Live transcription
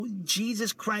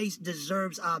Jesus Christ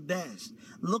deserves our best.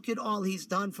 Look at all he's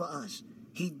done for us.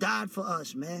 He died for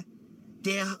us, man.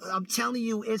 I'm telling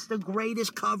you, it's the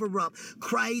greatest cover-up.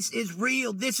 Christ is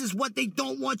real. This is what they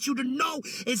don't want you to know.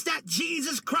 It's that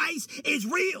Jesus Christ is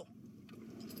real.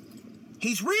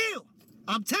 He's real.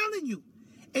 I'm telling you.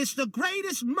 It's the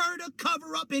greatest murder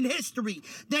cover-up in history.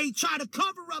 They try to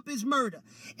cover up his murder.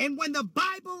 And when the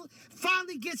Bible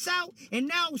finally gets out, and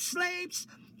now slaves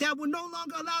that were no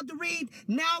longer allowed to read,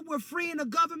 now we're free in the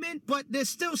government, but there's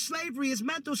still slavery. It's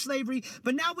mental slavery.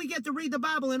 But now we get to read the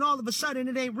Bible, and all of a sudden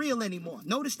it ain't real anymore.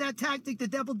 Notice that tactic the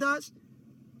devil does?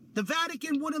 The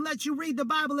Vatican wouldn't let you read the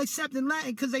Bible except in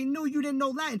Latin because they knew you didn't know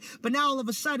Latin. But now all of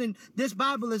a sudden, this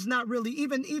Bible is not really,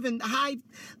 even high,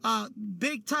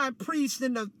 big-time priests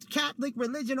in the Catholic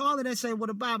religion, all of that saying, well,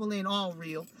 the Bible ain't all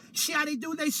real. See how they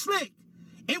do? They slick.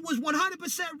 It was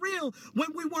 100% real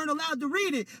when we weren't allowed to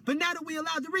read it. But now that we're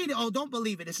allowed to read it, oh, don't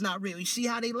believe it. It's not real. You see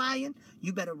how they lying?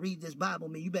 You better read this Bible,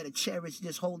 man. You better cherish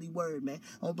this holy word, man.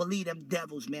 Don't believe them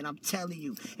devils, man. I'm telling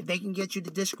you. If they can get you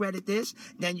to discredit this,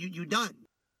 then you done.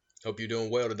 Hope you're doing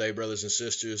well today, brothers and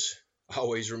sisters.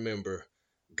 Always remember,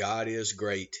 God is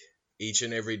great each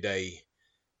and every day,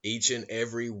 each and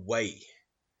every way.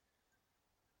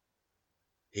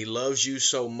 He loves you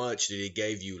so much that he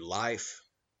gave you life,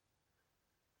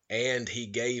 and he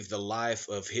gave the life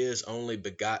of his only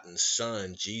begotten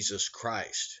Son, Jesus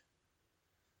Christ,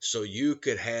 so you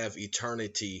could have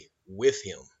eternity with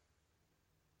him.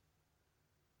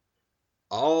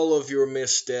 All of your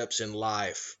missteps in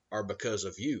life are because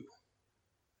of you.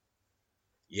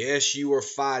 Yes, you are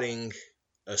fighting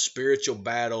a spiritual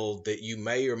battle that you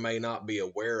may or may not be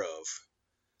aware of.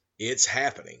 It's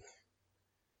happening.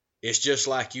 It's just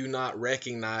like you not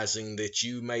recognizing that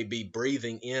you may be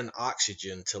breathing in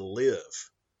oxygen to live.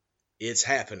 It's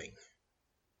happening.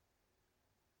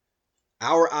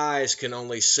 Our eyes can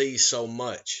only see so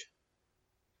much.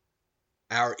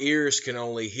 Our ears can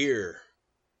only hear.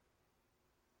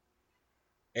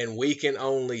 And we can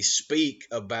only speak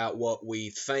about what we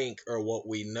think or what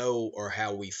we know or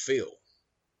how we feel.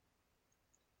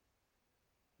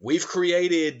 We've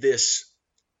created this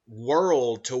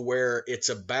world to where it's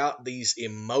about these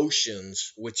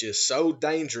emotions, which is so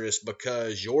dangerous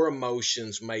because your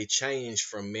emotions may change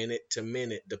from minute to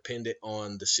minute dependent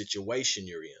on the situation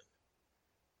you're in.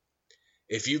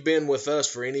 If you've been with us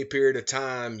for any period of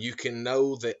time, you can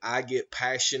know that I get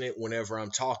passionate whenever I'm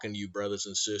talking to you, brothers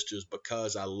and sisters,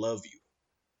 because I love you.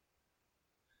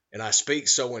 And I speak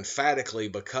so emphatically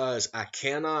because I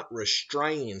cannot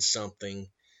restrain something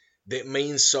that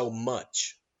means so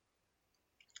much.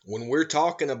 When we're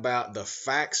talking about the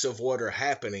facts of what are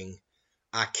happening,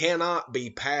 I cannot be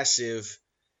passive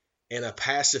and a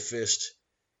pacifist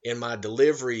in my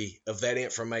delivery of that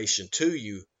information to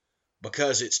you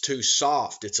because it's too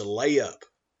soft. It's a layup.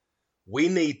 We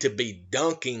need to be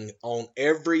dunking on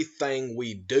everything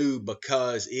we do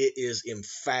because it is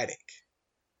emphatic.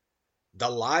 The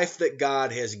life that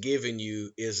God has given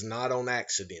you is not on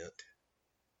accident.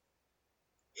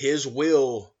 His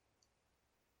will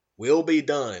be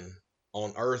done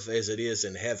on earth as it is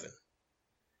in heaven.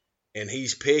 And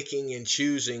he's picking and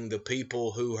choosing the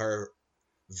people who are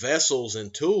vessels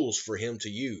and tools for him to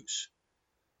use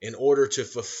in order to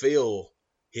fulfill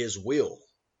his will.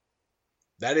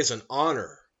 That is an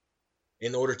honor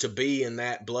in order to be in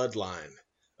that bloodline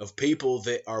of people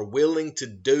that are willing to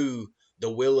do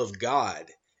the will of God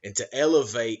and to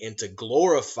elevate and to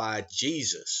glorify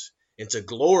Jesus and to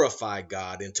glorify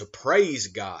God and to praise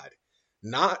God.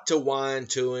 Not to whine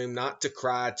to him, not to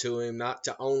cry to him, not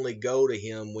to only go to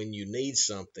him when you need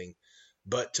something,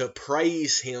 but to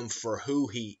praise him for who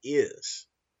he is.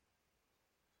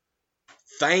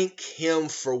 Thank him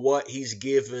for what he's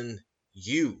given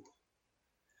you.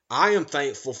 I am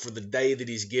thankful for the day that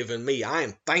he's given me. I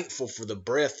am thankful for the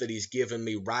breath that he's given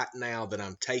me right now that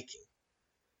I'm taking.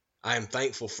 I am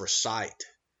thankful for sight.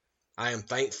 I am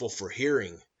thankful for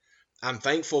hearing. I'm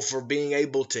thankful for being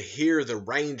able to hear the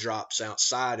raindrops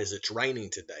outside as it's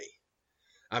raining today.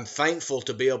 I'm thankful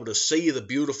to be able to see the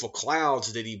beautiful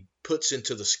clouds that he puts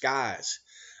into the skies.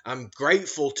 I'm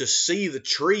grateful to see the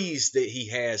trees that he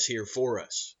has here for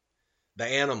us, the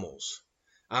animals.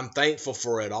 I'm thankful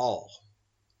for it all.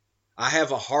 I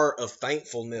have a heart of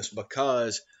thankfulness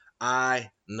because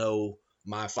I know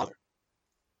my Father.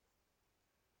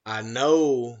 I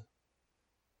know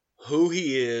who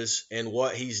he is and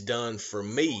what he's done for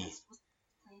me.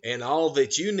 And all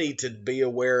that you need to be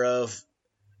aware of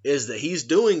is that he's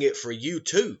doing it for you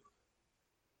too.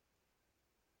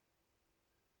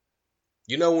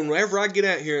 Whenever I get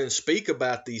out here and speak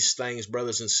about these things,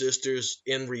 brothers and sisters,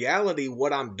 in reality,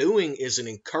 what I'm doing is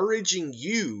encouraging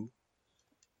you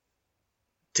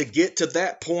to get to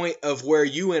that point of where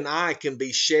you and I can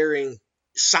be sharing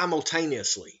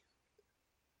simultaneously.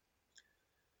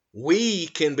 We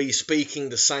can be speaking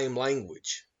the same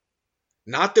language.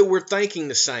 Not that we're thinking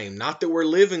the same, not that we're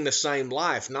living the same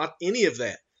life, not any of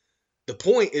that. The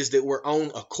point is that we're on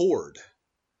accord.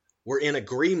 We're in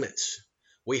agreements.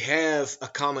 We have a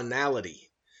commonality.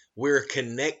 We're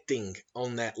connecting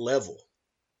on that level.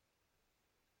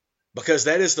 Because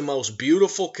that is the most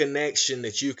beautiful connection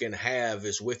that you can have,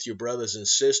 is with your brothers and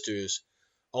sisters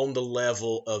on the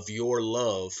level of your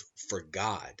love for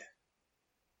God.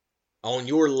 On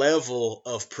your level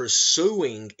of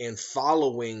pursuing and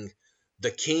following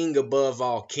the King above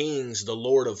all kings, the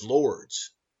Lord of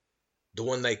lords, the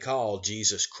one they call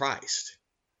Jesus Christ,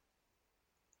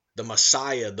 the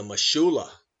Messiah, the Meshula,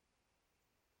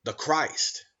 the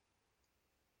Christ,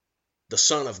 the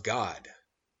Son of God.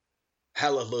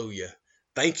 Hallelujah.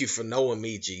 Thank you for knowing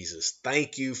me, Jesus.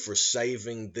 Thank you for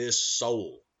saving this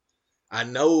soul. I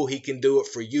know he can do it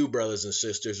for you, brothers and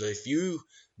sisters. If you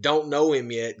don't know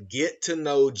him yet, get to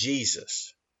know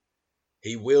Jesus.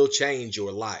 He will change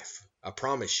your life. I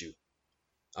promise you.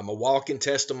 I'm a walking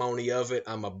testimony of it.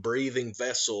 I'm a breathing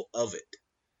vessel of it.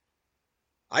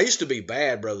 I used to be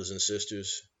bad, brothers and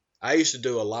sisters. I used to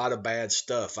do a lot of bad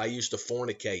stuff. I used to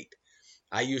fornicate.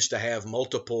 I used to have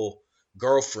multiple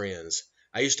girlfriends.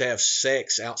 I used to have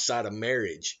sex outside of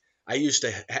marriage. I used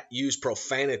to use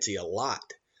profanity a lot.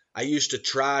 I used to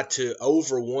try to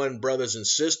overone brothers and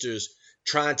sisters,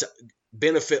 trying to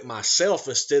benefit myself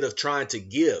instead of trying to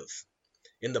give.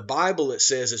 In the Bible, it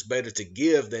says it's better to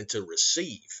give than to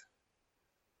receive.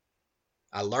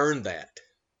 I learned that.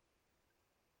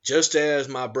 Just as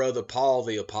my brother Paul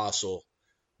the Apostle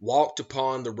walked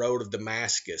upon the road of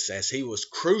Damascus as he was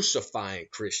crucifying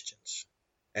Christians,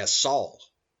 as Saul,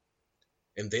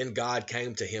 and then God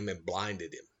came to him and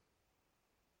blinded him.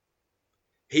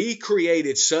 He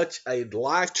created such a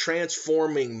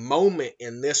life-transforming moment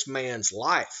in this man's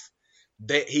life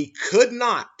that he could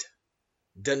not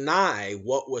deny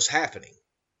what was happening.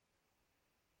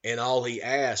 And all he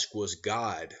asked was,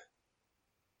 God,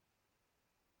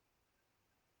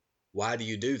 why do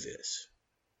you do this?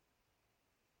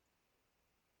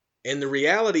 And the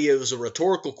reality, it was a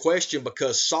rhetorical question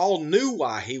because Saul knew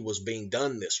why he was being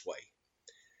done this way.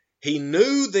 He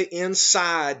knew the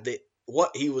inside that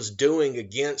what he was doing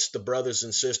against the brothers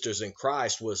and sisters in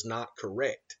Christ was not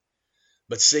correct.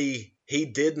 But see, he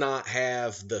did not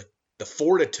have the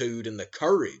fortitude and the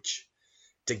courage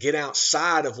to get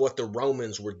outside of what the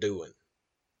Romans were doing.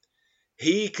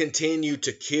 He continued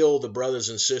to kill the brothers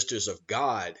and sisters of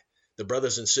God, the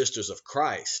brothers and sisters of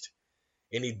Christ.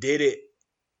 And he did it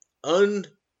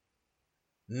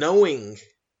unknowing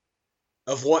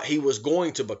of what he was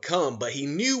going to become, but he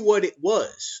knew what it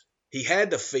was. He had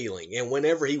the feeling, and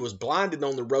whenever he was blinded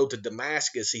on the road to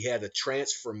Damascus, he had a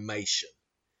transformation.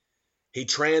 He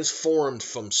transformed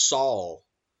from Saul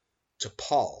to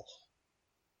Paul.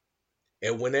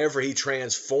 And whenever he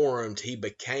transformed, he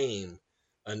became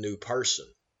a new person.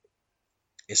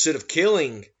 Instead of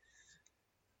killing,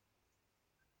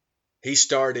 he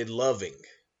started loving.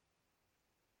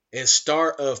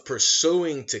 Instead of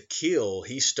pursuing to kill,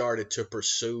 he started to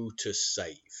pursue to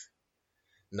save.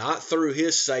 Not through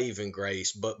his saving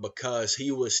grace, but because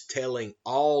he was telling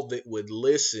all that would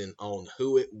listen on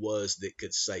who it was that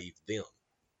could save them.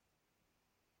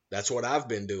 That's what I've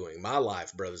been doing my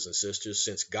life, brothers and sisters,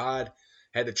 since God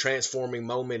had a transforming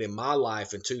moment in my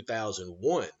life in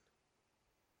 2001.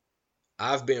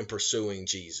 I've been pursuing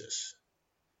Jesus.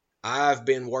 I've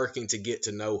been working to get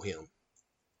to know him.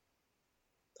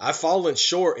 I've fallen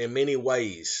short in many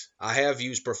ways. I have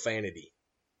used profanity.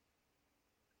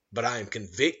 But I am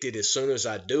convicted as soon as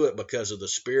I do it because of the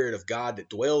Spirit of God that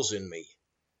dwells in me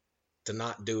to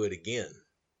not do it again.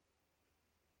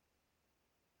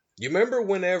 You remember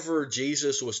whenever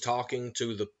Jesus was talking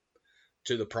to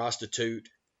the prostitute,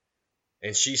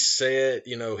 and she said,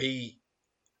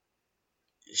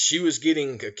 she was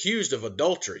getting accused of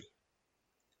adultery.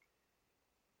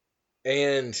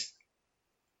 And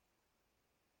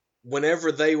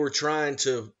whenever they were trying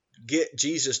to get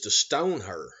Jesus to stone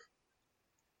her,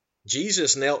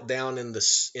 Jesus knelt down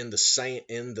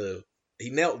he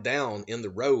knelt down in the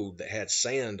road that had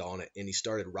sand on it, and he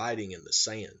started writing in the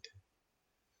sand.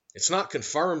 It's not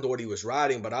confirmed what he was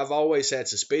writing, but I've always had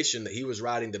suspicion that he was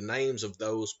writing the names of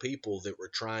those people that were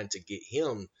trying to get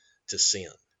him to sin.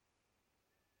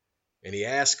 And he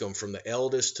asked them from the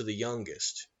eldest to the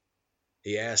youngest.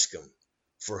 He asked them,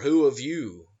 for who of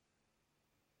you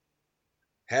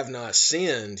have not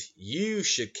sinned, you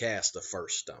should cast the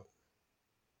first stone.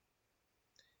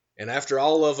 And after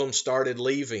all of them started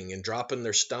leaving and dropping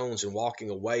their stones and walking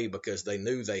away because they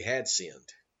knew they had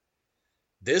sinned,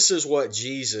 this is what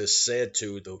Jesus said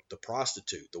to the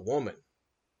prostitute, the woman.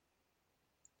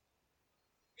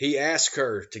 He asked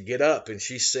her to get up, and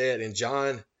she said, and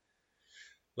John,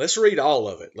 let's read all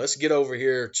of it. Let's get over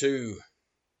here to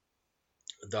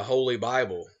the Holy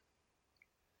Bible,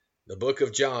 the book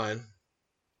of John.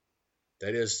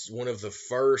 That is one of the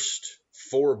first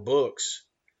 4 books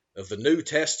of the New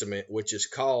Testament, which is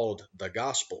called the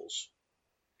Gospels.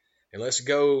 And let's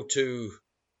go to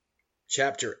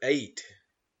chapter 8.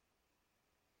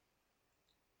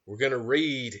 We're going to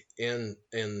read in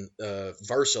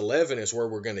verse 11 is where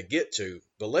we're going to get to.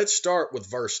 But let's start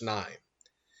with verse 9.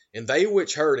 And they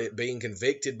which heard it, being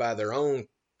convicted by their own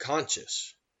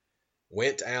conscience,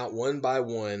 went out one by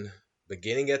one,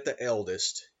 beginning at the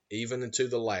eldest, even unto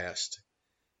the last.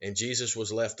 And Jesus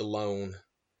was left alone,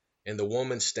 and the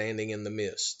woman standing in the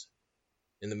midst.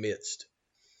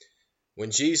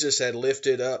 When Jesus had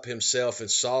lifted up himself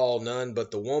and saw none but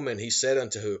the woman, he said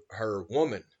unto her,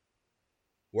 Woman,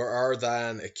 where are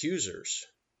thine accusers?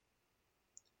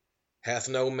 Hath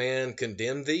no man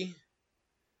condemned thee?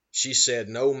 She said,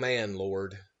 No man,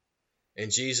 Lord.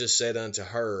 And Jesus said unto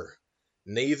her,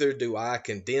 Neither do I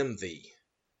condemn thee.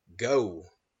 Go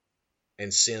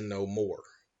and sin no more.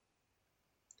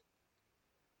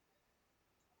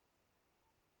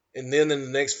 And then in the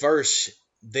next verse,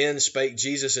 then spake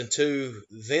Jesus unto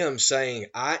them, saying,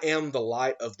 I am the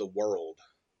light of the world.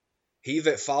 He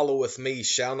that followeth me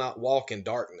shall not walk in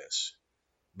darkness,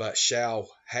 but shall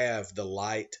have the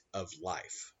light of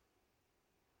life.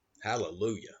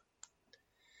 Hallelujah.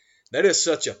 That is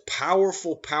such a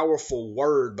powerful, powerful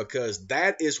word, because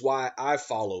that is why I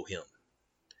follow him.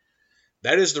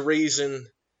 That is the reason,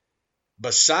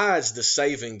 besides the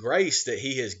saving grace that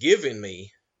he has given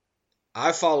me,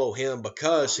 I follow him,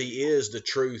 because he is the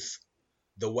truth,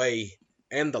 the way,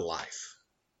 and the life.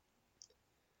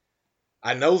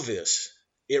 I know this.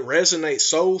 It resonates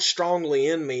so strongly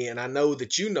in me, and I know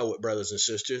that you know it, brothers and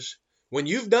sisters. When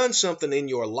you've done something in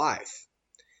your life,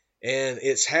 and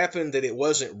it's happened that it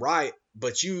wasn't right,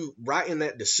 but you, right in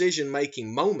that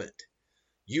decision-making moment,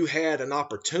 you had an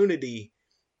opportunity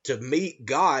to meet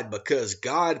God because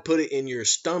God put it in your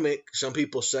stomach. Some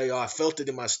people say, oh, I felt it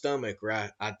in my stomach, or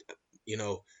I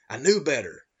knew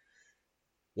better.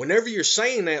 Whenever you're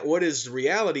saying that, what is the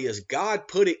reality is God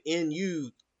put in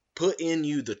you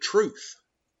the truth,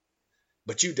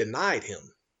 but you denied him.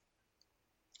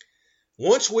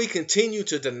 Once we continue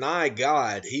to deny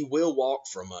God, he will walk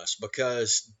from us,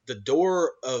 because the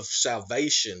door of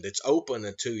salvation that's open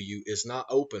unto you is not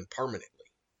open permanently.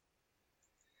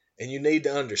 And you need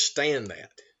to understand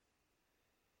that.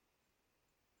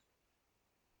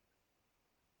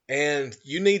 And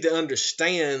you need to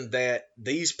understand that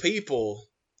these people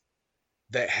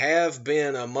that have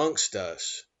been amongst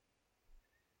us,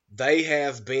 they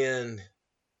have been,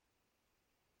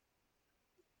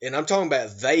 and I'm talking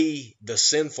about the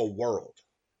sinful world.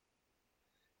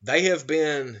 They have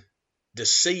been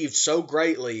deceived so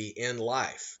greatly in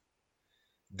life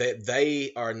that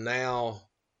they are now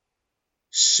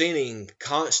sinning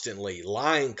constantly,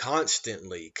 lying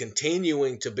constantly,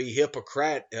 continuing to be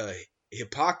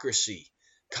hypocrisy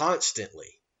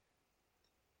constantly.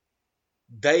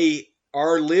 They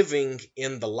are living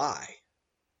in the lie.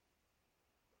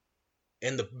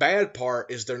 And the bad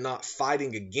part is they're not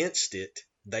fighting against it.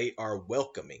 They are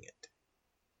welcoming it.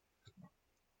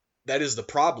 That is the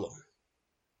problem.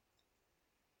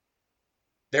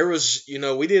 There was,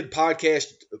 we did a podcast,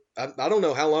 I don't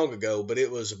know how long ago, but it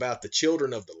was about the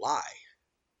children of the lie.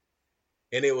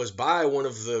 And it was by one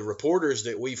of the reporters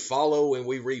that we follow and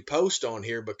we repost on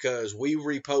here, because we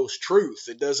repost truth.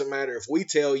 It doesn't matter if we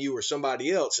tell you or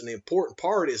somebody else. And the important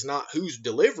part is not who's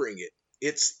delivering it.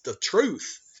 It's the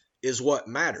truth is what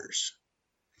matters.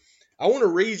 I want to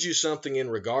read you something in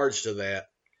regards to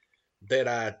that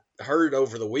I heard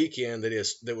over the weekend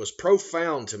that was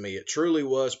profound to me. It truly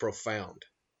was profound.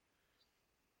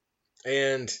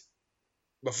 And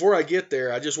before I get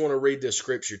there, I just want to read this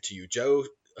scripture to you.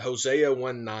 Hosea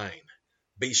 1:9.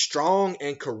 Be strong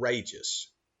and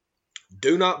courageous.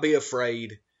 Do not be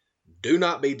afraid. Do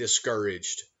not be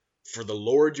discouraged, for the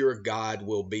Lord your God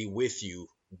will be with you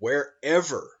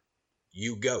wherever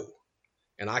you go.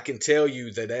 And I can tell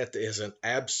you that is an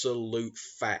absolute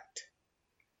fact.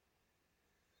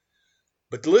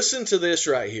 But listen to this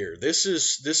right here. This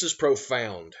is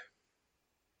profound.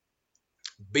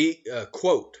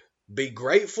 Quote, be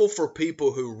grateful for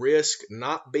people who risk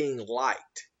not being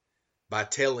liked by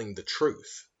telling the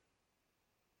truth.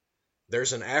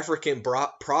 There's an African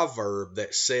proverb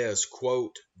that says,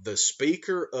 quote, "The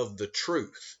speaker of the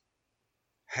truth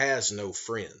has no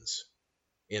friends,"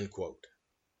 end quote.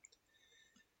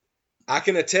 I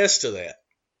can attest to that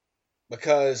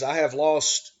because I have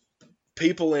lost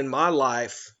people in my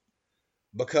life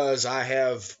because I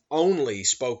have only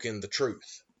spoken the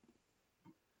truth.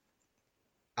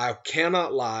 I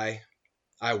cannot lie.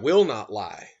 I will not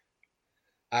lie.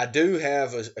 I do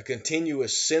have a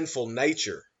continuous sinful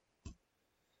nature.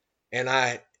 And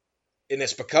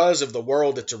it's because of the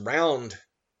world that's around.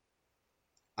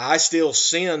 I still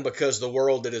sin because the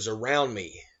world that is around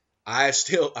me.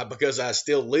 Because I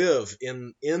still live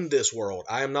in this world.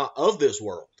 I am not of this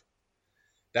world.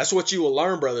 That's what you will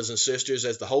learn, brothers and sisters,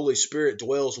 as the Holy Spirit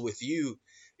dwells with you,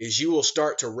 is you will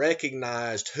start to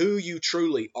recognize who you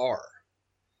truly are.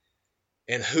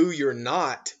 And who you're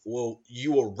not,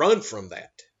 you will run from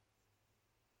that.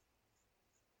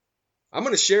 I'm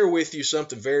going to share with you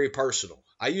something very personal.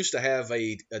 I used to have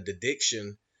an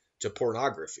addiction to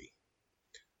pornography.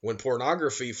 When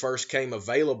pornography first came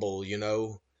available,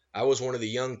 I was one of the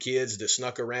young kids that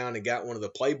snuck around and got one of the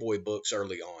Playboy books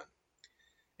early on.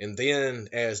 And then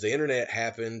as the internet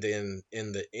happened and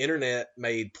the internet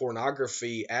made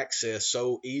pornography access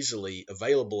so easily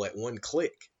available at one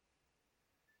click,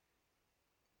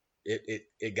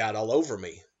 it got all over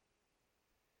me.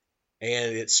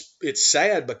 And it's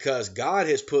sad because God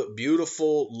has put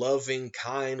beautiful, loving,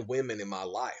 kind women in my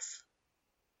life.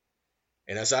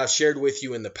 And as I've shared with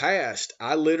you in the past,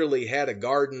 I literally had a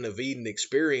Garden of Eden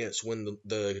experience when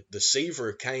the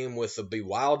deceiver came with a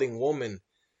bewilding woman,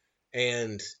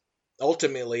 and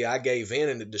ultimately I gave in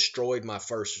and it destroyed my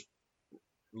first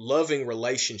loving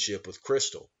relationship with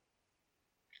Crystal.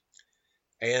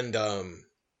 And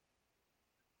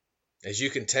as you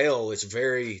can tell, it's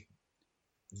very,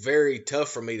 very tough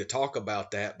for me to talk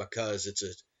about that because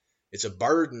it's a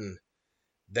burden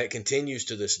that continues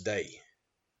to this day.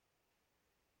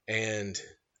 And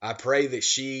I pray that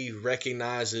she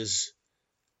recognizes,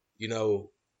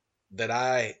 that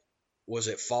I was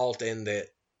at fault and that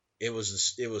it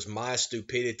was my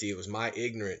stupidity, it was my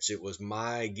ignorance, it was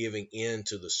my giving in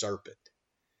to the serpent.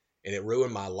 And it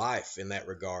ruined my life in that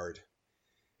regard.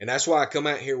 And that's why I come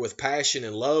out here with passion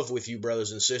and love with you,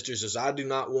 brothers and sisters, as I do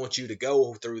not want you to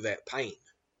go through that pain.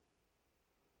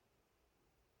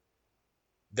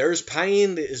 There's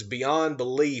pain that is beyond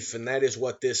belief, and that is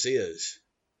what this is.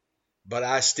 But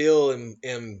I still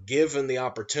am given the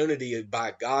opportunity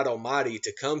by God Almighty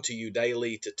to come to you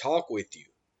daily to talk with you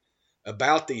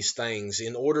about these things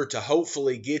in order to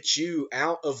hopefully get you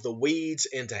out of the weeds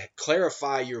and to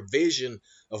clarify your vision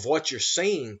of what you're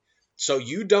seeing so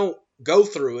you don't go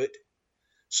through it,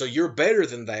 so you're better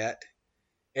than that,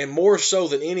 and more so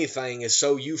than anything is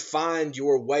so you find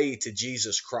your way to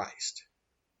Jesus Christ,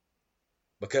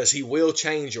 because he will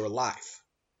change your life.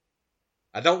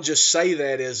 I don't just say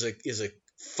that as a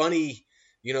funny,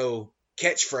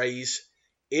 catchphrase.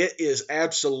 It is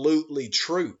absolutely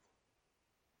true.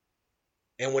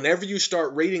 And whenever you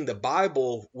start reading the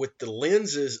Bible with the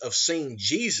lenses of seeing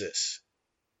Jesus,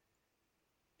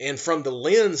 and from the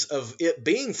lens of it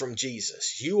being from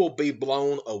Jesus, you will be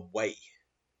blown away,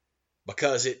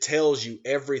 because it tells you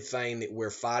everything that we're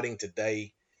fighting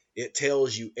today. It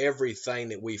tells you everything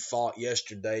that we fought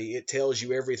yesterday. It tells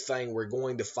you everything we're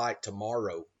going to fight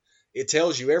tomorrow. It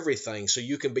tells you everything so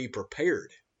you can be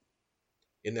prepared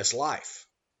in this life.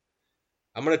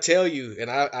 I'm going to tell you, and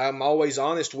I'm always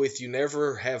honest with you,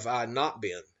 never have I not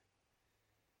been.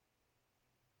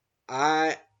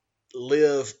 I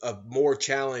live a more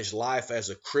challenged life as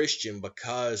a Christian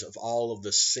because of all of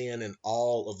the sin and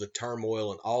all of the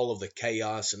turmoil and all of the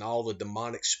chaos and all the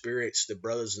demonic spirits, the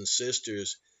brothers and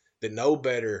sisters that know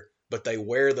better, but they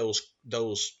wear those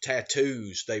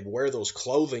tattoos, they wear those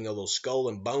clothing of those skull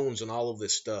and bones and all of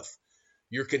this stuff.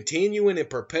 You're continuing and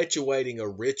perpetuating a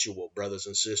ritual, brothers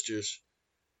and sisters.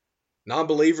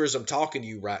 Non-believers, I'm talking to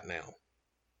you right now.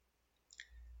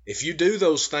 If you do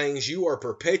those things, you are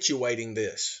perpetuating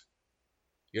this.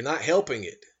 You're not helping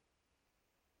it.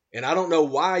 And I don't know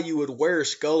why you would wear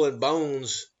skull and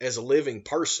bones as a living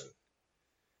person.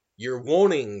 You're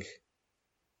wanting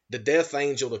the death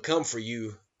angel to come for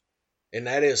you, and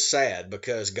that is sad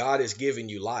because God is giving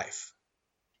you life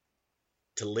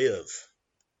to live,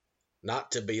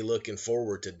 not to be looking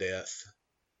forward to death.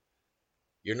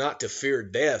 You're not to fear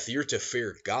death, you're to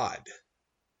fear God.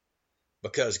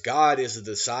 Because God is the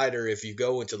decider if you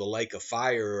go into the lake of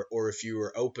fire or if you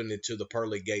are opened into the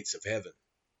pearly gates of heaven.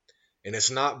 And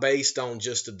it's not based on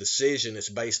just a decision. It's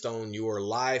based on your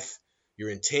life,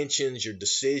 your intentions, your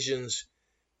decisions,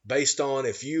 based on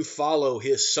if you follow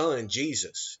his son,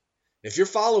 Jesus. If you're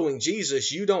following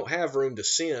Jesus, you don't have room to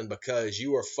sin because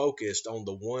you are focused on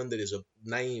the one that is a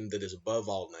name that is above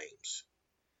all names.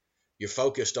 You're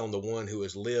focused on the one who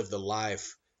has lived the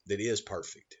life that is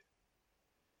perfect.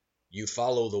 You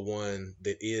follow the one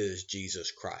that is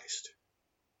Jesus Christ.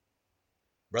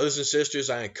 Brothers and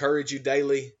sisters, I encourage you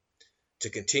daily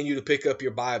to continue to pick up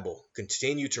your Bible,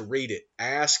 continue to read it,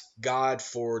 ask God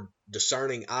for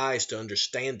discerning eyes to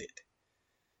understand it.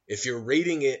 If you're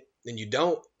reading it and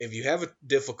if you have a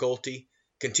difficulty,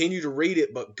 continue to read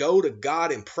it, but go to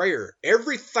God in prayer.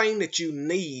 Everything that you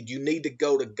need to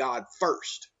go to God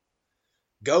first.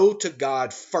 Go to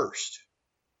God first,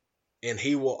 and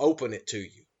He will open it to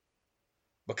you.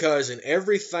 Because in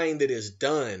everything that is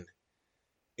done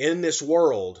in this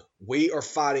world, we are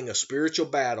fighting a spiritual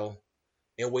battle,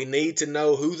 and we need to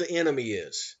know who the enemy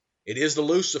is. It is the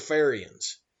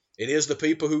Luciferians. It is the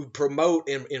people who promote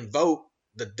and invoke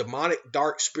the demonic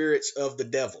dark spirits of the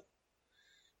devil.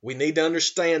 We need to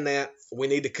understand that. We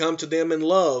need to come to them in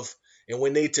love, and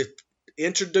we need to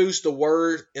introduce the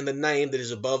word and the name that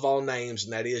is above all names,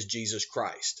 and that is Jesus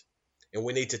Christ. And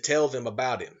we need to tell them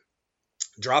about Him.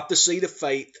 Drop the seed of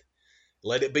faith.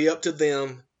 Let it be up to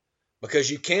them, because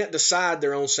you can't decide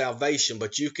their own salvation,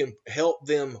 but you can help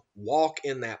them walk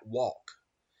in that walk.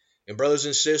 And brothers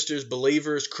and sisters,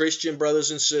 believers, Christian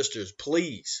brothers and sisters,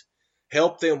 please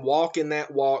help them walk in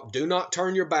that walk. Do not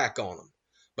turn your back on them,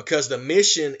 because the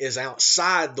mission is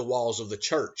outside the walls of the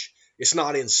church. It's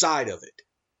not inside of it.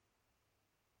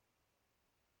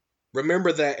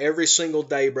 Remember that every single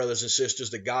day, brothers and sisters,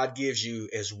 that God gives you,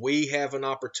 as we have an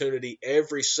opportunity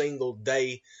every single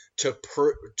day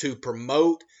to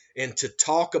promote and to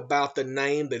talk about the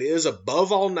name that is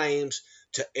above all names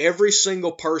to every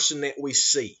single person that we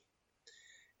see.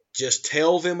 Just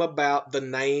tell them about the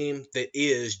name that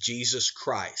is Jesus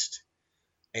Christ,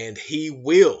 and He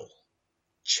will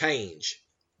change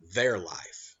their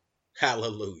life.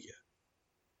 Hallelujah.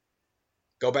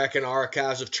 Go back in our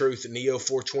archives of truth at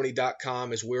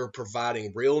neo420.com, as we're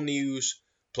providing real news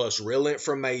plus real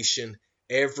information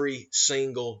every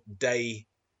single day.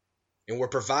 And we're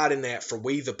providing that for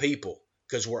we the people,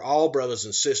 because we're all brothers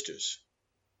and sisters.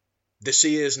 This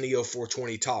is Neo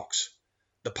 420 Talks,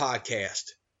 the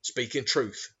podcast, speaking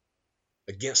truth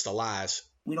against the lies.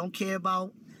 We don't care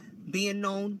about being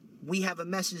known. We have a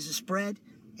message to spread,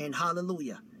 and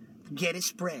hallelujah. Get it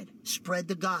spread. Spread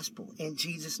the gospel in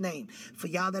Jesus' name. For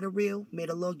y'all that are real, may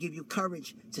the Lord give you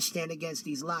courage to stand against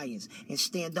these lions and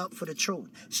stand up for the truth.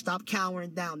 Stop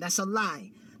cowering down. That's a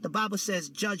lie. The Bible says,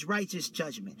 judge righteous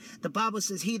judgment. The Bible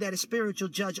says, he that is spiritual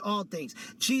judge all things.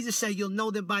 Jesus said, you'll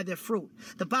know them by their fruit.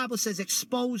 The Bible says,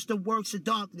 expose the works of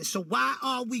darkness. So why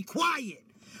are we quiet?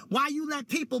 Why you let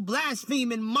people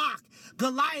blaspheme and mock?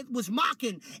 Goliath was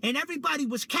mocking, and everybody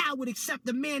was coward except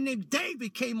a man named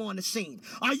David came on the scene.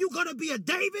 Are you going to be a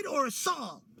David or a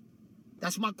Saul?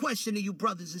 That's my question to you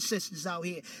brothers and sisters out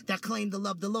here that claim to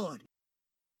love the Lord.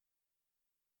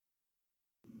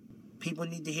 People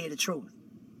need to hear the truth,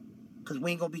 because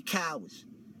we ain't going to be cowards.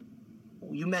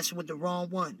 You messing with the wrong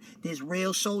one. There's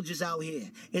real soldiers out here.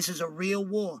 This is a real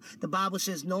war. The Bible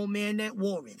says, no man that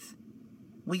warreth.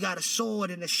 We got a sword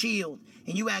and a shield,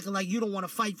 and you acting like you don't want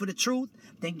to fight for the truth?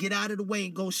 Then get out of the way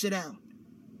and go sit down.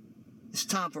 It's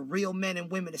time for real men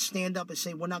and women to stand up and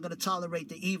say, we're not going to tolerate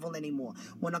the evil anymore.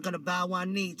 We're not going to bow our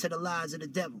knee to the lies of the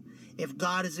devil. If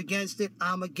God is against it,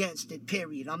 I'm against it,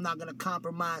 period. I'm not going to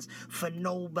compromise for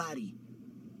nobody.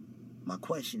 My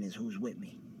question is, who's with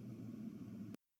me?